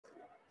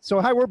So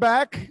hi, we're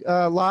back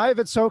live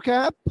at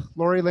SOCAP.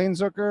 Laurie,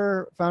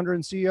 Lane-Zucker, founder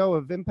and CEO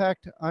of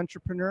Impact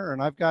Entrepreneur,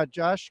 and I've got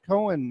Josh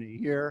Cohen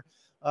here.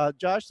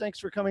 Josh, thanks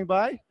for coming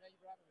by.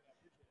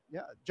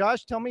 Yeah,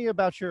 Josh, tell me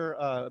about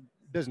your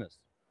business.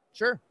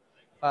 Sure.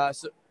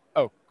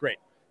 Great.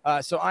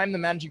 So I'm the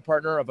managing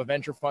partner of a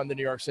venture fund in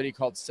New York City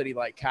called City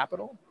Light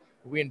Capital.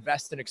 We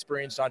invest in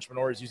experienced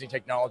entrepreneurs using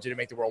technology to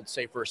make the world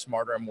safer,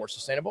 smarter, and more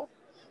sustainable.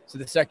 So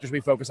the sectors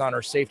we focus on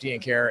are safety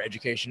and care,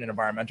 education, and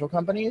environmental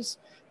companies.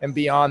 And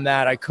beyond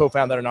that, I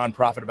co-founded a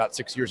nonprofit about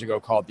 6 years ago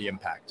called The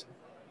Impact.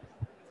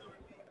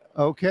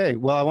 Okay,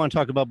 well, I want to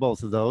talk about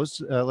both of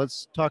those.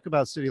 Let's talk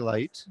about City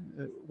Light.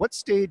 What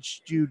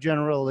stage do you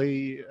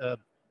generally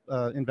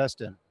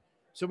invest in?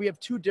 So we have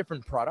two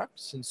different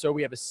products. And so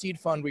we have a seed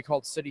fund we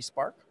call City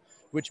Spark,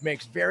 which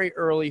makes very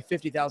early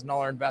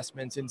 $50,000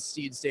 investments in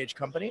seed stage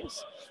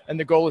companies. And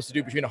the goal is to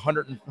do between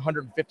 100 and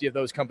 150 of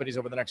those companies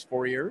over the next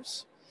 4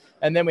 years.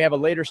 And then we have a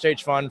later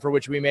stage fund for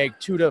which we make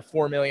 $2 to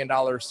 $4 million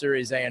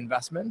Series A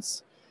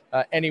investments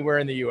anywhere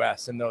in the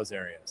US in those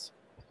areas.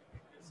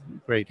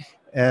 Great.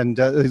 And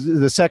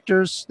the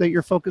sectors that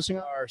you're focusing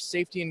on? Are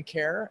safety and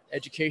care,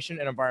 education,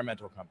 and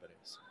environmental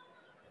companies.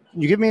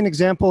 Can you give me an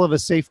example of a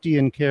safety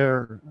and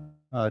care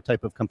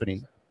type of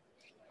company?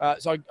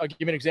 So I'll give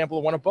you an example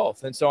of one of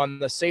both. And so on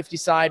the safety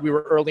side, we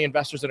were early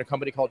investors in a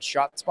company called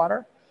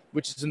ShotSpotter,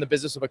 which is in the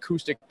business of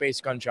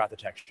acoustic-based gunshot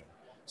detection.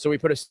 So we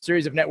put a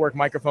series of network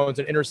microphones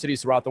in inner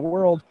cities throughout the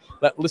world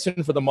that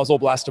listen for the muzzle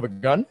blast of a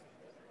gun.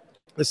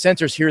 The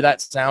sensors hear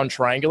that sound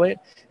triangulate,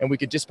 and we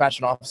could dispatch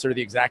an officer to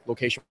the exact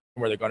location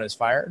where the gun is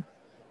fired.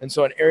 And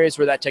so in areas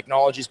where that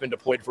technology has been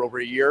deployed for over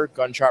a year,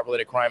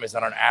 gunshot-related crime is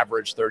on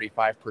average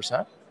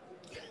 35%.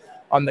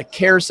 On the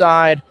care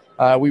side,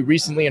 we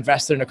recently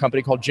invested in a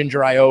company called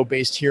Ginger.io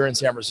based here in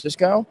San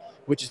Francisco,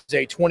 which is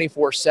a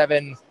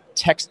 24/7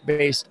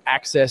 text-based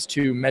access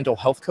to mental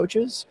health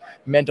coaches.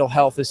 Mental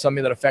health is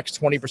something that affects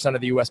 20%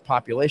 of the US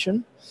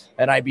population.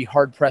 And I'd be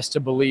hard-pressed to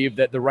believe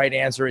that the right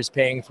answer is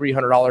paying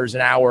 $300 an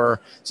hour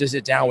to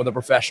sit down with a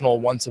professional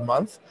once a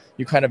month.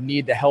 You kind of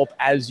need the help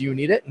as you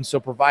need it. And so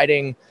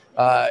providing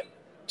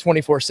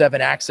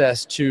 24/7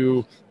 access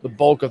to the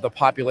bulk of the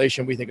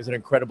population, we think is an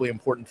incredibly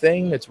important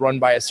thing. It's run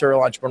by a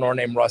serial entrepreneur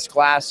named Russ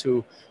Glass,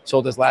 who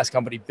sold his last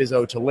company,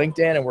 Bizzo, to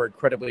LinkedIn, and we're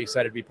incredibly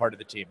excited to be part of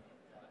the team.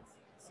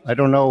 I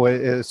don't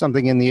know,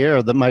 something in the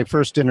air. My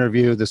first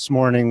interview this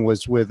morning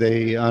was with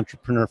a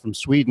entrepreneur from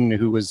Sweden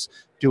who was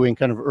doing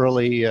kind of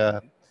early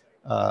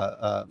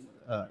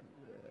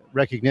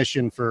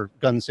recognition for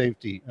gun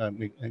safety,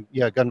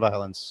 gun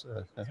violence.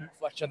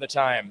 Reflection of the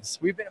times.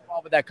 We've been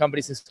involved with that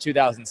company since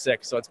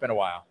 2006, so it's been a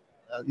while.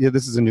 Yeah,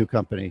 this is a new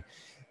company.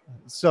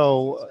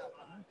 So,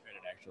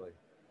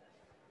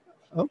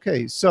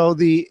 okay, so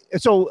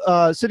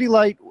City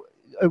Light.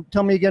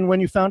 Tell me again when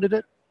you founded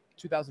it.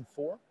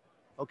 2004.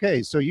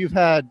 Okay, so you've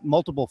had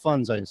multiple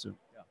funds, I assume.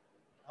 Yeah.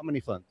 How many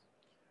funds?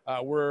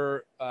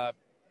 We're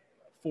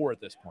 4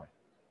 at this point.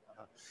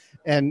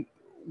 And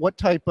what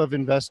type of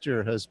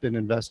investor has been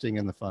investing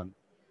in the fund?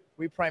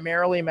 We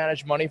primarily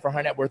manage money for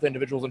high net worth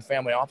individuals and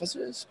family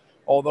offices,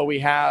 although we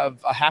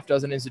have a half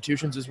dozen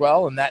institutions as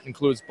well, and that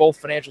includes both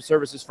financial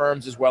services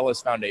firms as well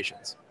as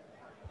foundations.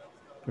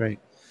 Great.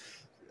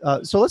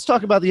 So let's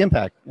talk about the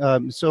impact.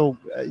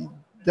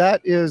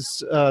 That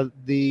is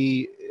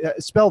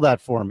spell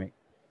that for me.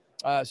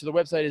 So the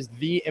website is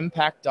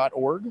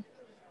theimpact.org,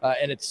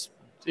 and it's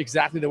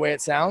exactly the way it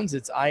sounds.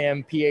 It's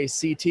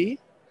IMPACT,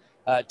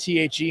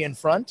 THE in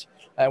front,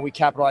 and we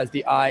capitalize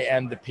the I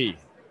and the P.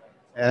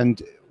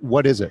 And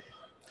what is it?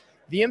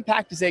 The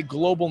Impact is a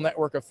global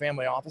network of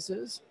family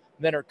offices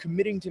that are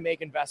committing to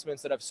make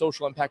investments that have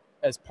social impact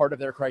as part of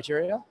their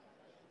criteria.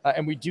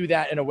 And we do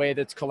that in a way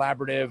that's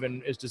collaborative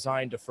and is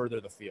designed to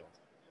further the field.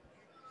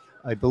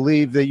 I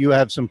believe that you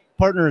have some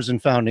partners in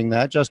founding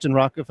that, Justin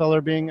Rockefeller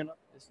being an...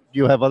 Do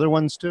you have other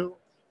ones too?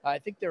 I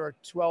think there are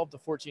 12 to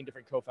 14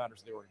 different co-founders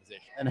of the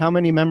organization. And how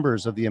many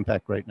members of the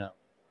Impact right now?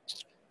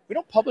 We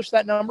don't publish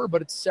that number,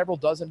 but it's several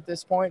dozen at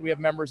this point. We have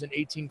members in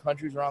 18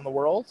 countries around the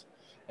world.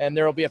 And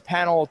there will be a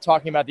panel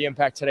talking about the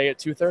Impact today at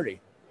 2:30.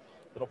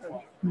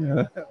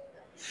 Yeah.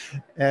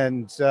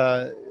 And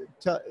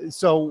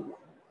so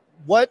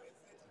what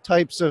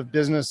types of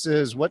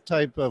businesses, what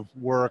type of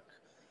work,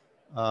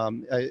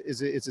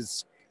 is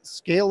it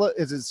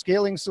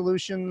scaling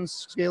solutions,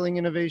 scaling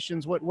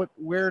innovations?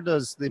 Where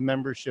does the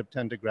membership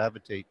tend to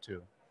gravitate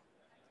to?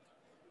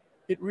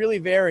 It really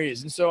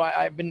varies. And so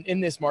I've been in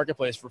this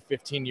marketplace for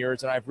 15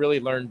 years, and I've really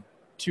learned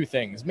 2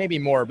 things, maybe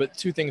more, but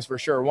 2 things for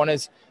sure. One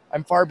is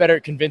I'm far better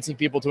at convincing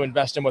people to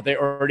invest in what they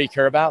already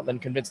care about than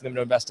convincing them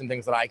to invest in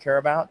things that I care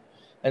about.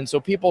 And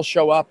so people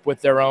show up with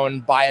their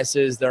own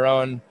biases, their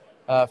own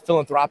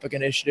philanthropic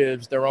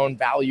initiatives, their own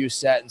value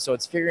set. And so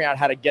it's figuring out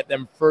how to get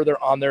them further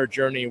on their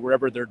journey,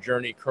 wherever their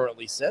journey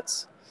currently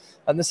sits.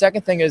 And the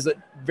second thing is that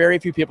very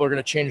few people are going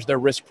to change their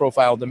risk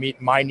profile to meet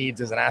my needs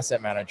as an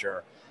asset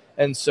manager.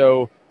 And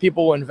so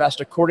people will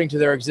invest according to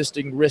their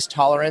existing risk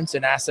tolerance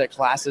in asset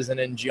classes and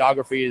in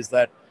geographies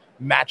that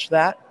match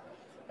that.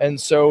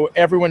 And so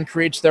everyone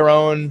creates their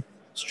own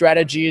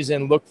strategies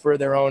and look for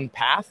their own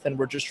path. And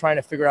we're just trying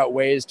to figure out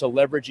ways to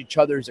leverage each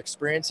other's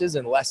experiences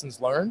and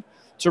lessons learned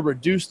to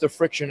reduce the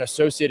friction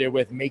associated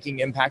with making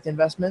impact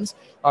investments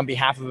on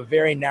behalf of a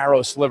very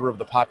narrow sliver of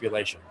the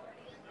population.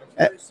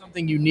 There's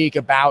something unique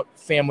about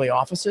family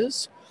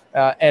offices.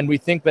 And we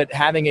think that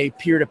having a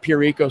peer-to-peer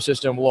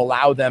ecosystem will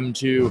allow them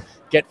to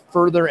get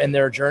further in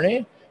their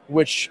journey,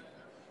 which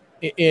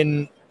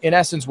in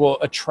essence will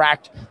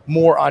attract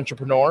more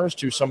entrepreneurs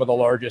to some of the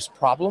largest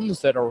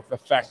problems that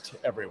affect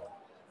everyone.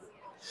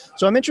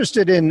 So I'm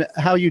interested in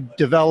how you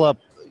develop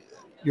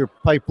your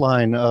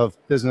pipeline of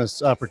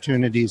business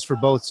opportunities for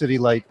both City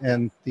Light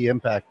and the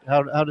Impact.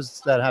 How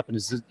does that happen?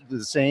 Is it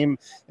the same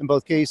in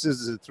both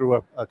cases? Is it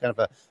through a kind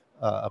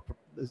of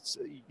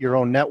your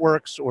own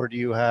networks, or do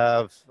you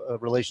have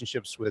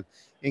relationships with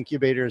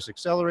incubators,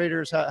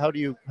 accelerators? How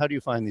do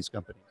you find these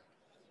companies?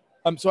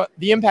 So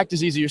the Impact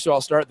is easier, so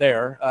I'll start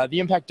there. The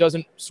Impact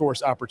doesn't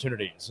source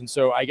opportunities. And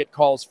so I get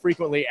calls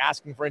frequently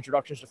asking for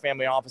introductions to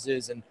family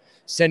offices and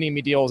sending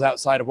me deals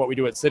outside of what we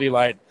do at City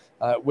Light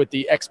with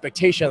the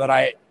expectation that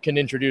I can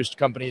introduce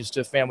companies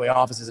to family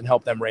offices and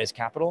help them raise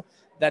capital.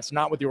 That's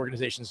not what the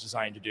organization is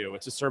designed to do.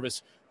 It's a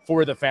service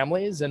for the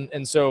families.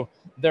 And so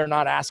they're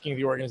not asking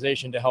the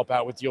organization to help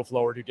out with deal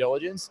flow or due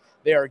diligence.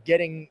 They are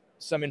getting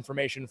some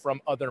information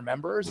from other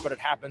members, but it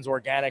happens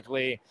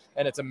organically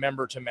and it's a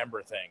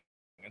member-to-member thing.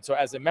 And so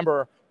as a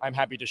member, I'm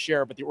happy to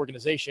share, but the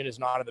organization is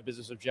not in the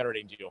business of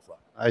generating deal flow.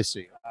 I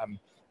see.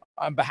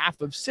 On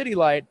behalf of City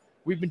Light,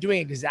 we've been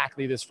doing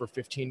exactly this for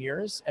 15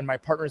 years, and my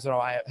partners and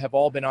I have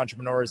all been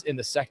entrepreneurs in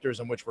the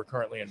sectors in which we're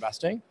currently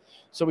investing.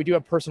 So we do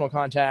have personal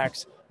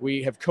contacts.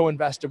 We have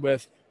co-invested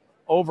with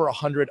over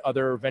 100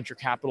 other venture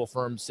capital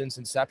firms since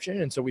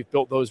inception, and so we've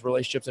built those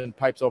relationships and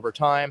pipes over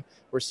time.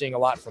 We're seeing a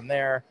lot from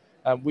there.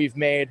 We've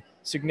made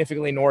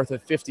significantly north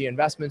of 50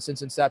 investments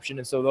since inception.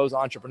 And so those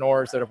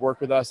entrepreneurs that have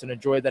worked with us and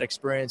enjoyed that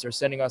experience are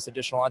sending us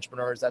additional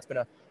entrepreneurs. That's been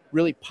a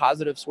really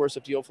positive source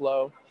of deal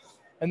flow.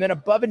 And then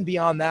above and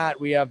beyond that,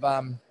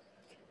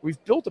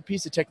 we've built a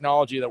piece of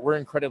technology that we're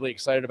incredibly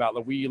excited about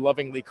that we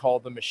lovingly call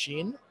the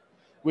machine,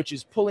 which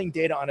is pulling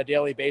data on a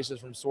daily basis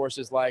from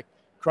sources like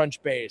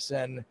Crunchbase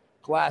and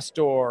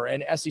Glassdoor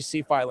and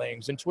SEC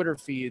filings and Twitter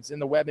feeds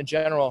and the web in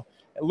general,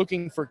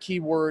 looking for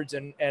keywords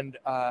and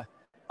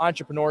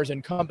entrepreneurs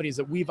and companies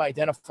that we've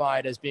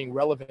identified as being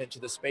relevant to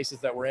the spaces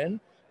that we're in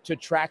to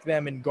track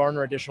them and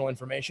garner additional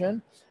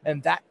information.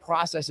 And that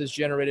process has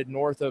generated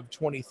north of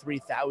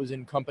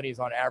 23,000 companies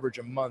on average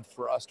a month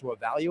for us to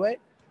evaluate.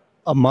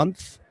 A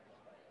month?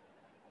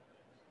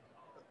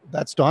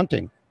 That's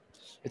daunting.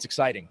 It's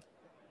exciting.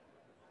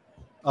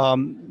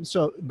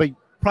 But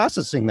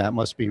processing that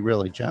must be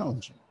really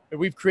challenging.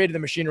 We've created the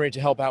machinery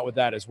to help out with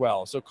that as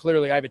well. So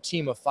clearly I have a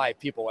team of 5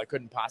 people. I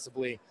couldn't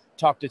possibly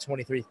talk to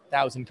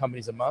 23,000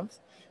 companies a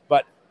month,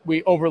 but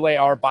we overlay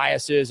our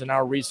biases and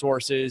our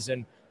resources,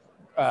 and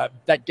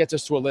that gets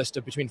us to a list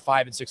of between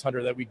 500 and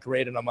 600 that we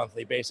grade on a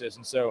monthly basis.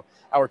 And so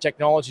our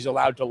technology is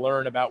allowed to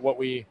learn about what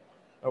we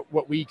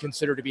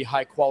consider to be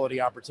high quality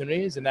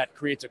opportunities, and that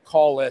creates a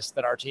call list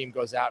that our team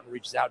goes out and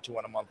reaches out to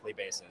on a monthly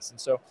basis. And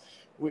so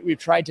we've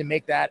tried to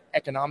make that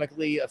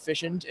economically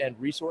efficient and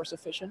resource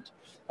efficient.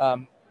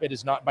 It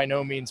is not by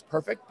no means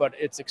perfect, but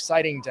it's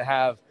exciting to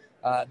have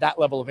that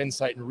level of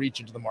insight and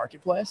reach into the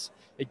marketplace.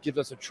 It gives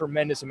us a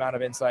tremendous amount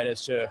of insight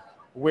as to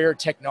where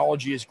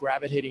technology is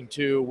gravitating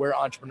to, where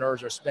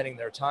entrepreneurs are spending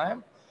their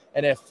time.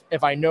 And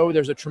if I know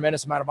there's a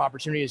tremendous amount of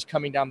opportunities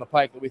coming down the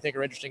pike that we think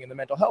are interesting in the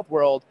mental health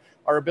world,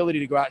 our ability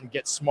to go out and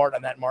get smart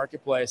on that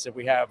marketplace, if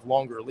we have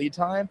longer lead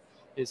time,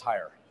 is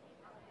higher.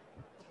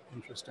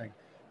 Interesting.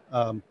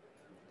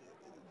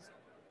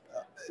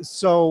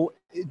 So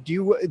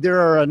there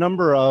are a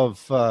number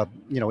of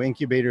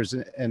incubators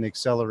and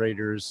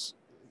accelerators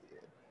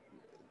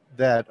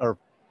that are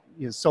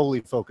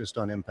solely focused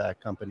on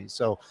impact companies.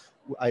 So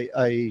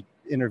I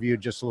interviewed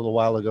just a little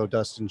while ago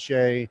Dustin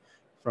Shea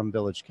from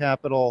Village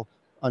Capital,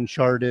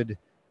 Uncharted.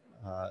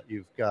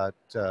 You've got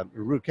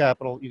Root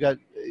Capital.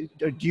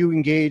 Do you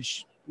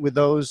engage with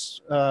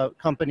those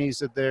companies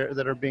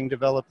that are being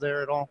developed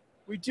there at all?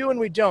 We do and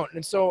we don't.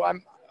 And so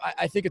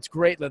I think it's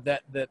great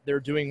that they're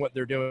doing what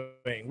they're doing.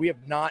 We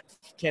have not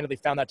candidly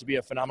found that to be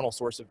a phenomenal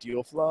source of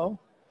deal flow,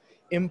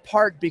 in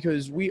part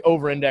because we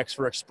over-index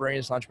for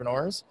experienced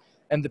entrepreneurs,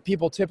 and the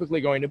people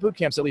typically going to boot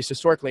camps, at least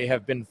historically,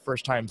 have been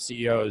first-time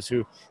CEOs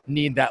who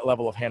need that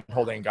level of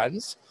hand-holding and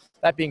guidance.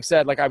 That being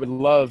said, I would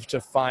love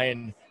to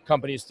find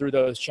companies through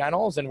those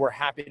channels, and we're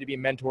happy to be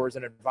mentors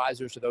and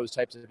advisors to those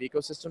types of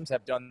ecosystems,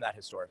 have done that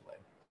historically.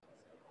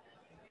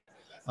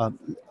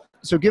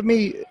 So give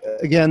me,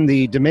 again,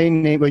 the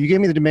domain name. Well, you gave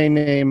me the domain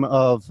name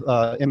of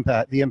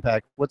the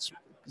Impact. What's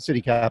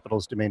City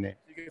Capital's domain name?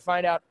 You can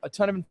find out a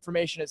ton of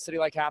information at City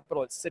Light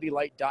Capital at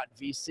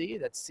citylight.vc.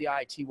 That's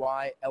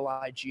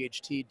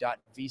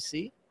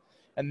citylight.vc.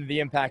 And the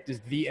Impact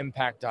is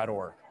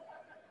theimpact.org.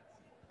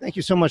 Thank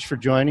you so much for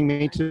joining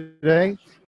me today.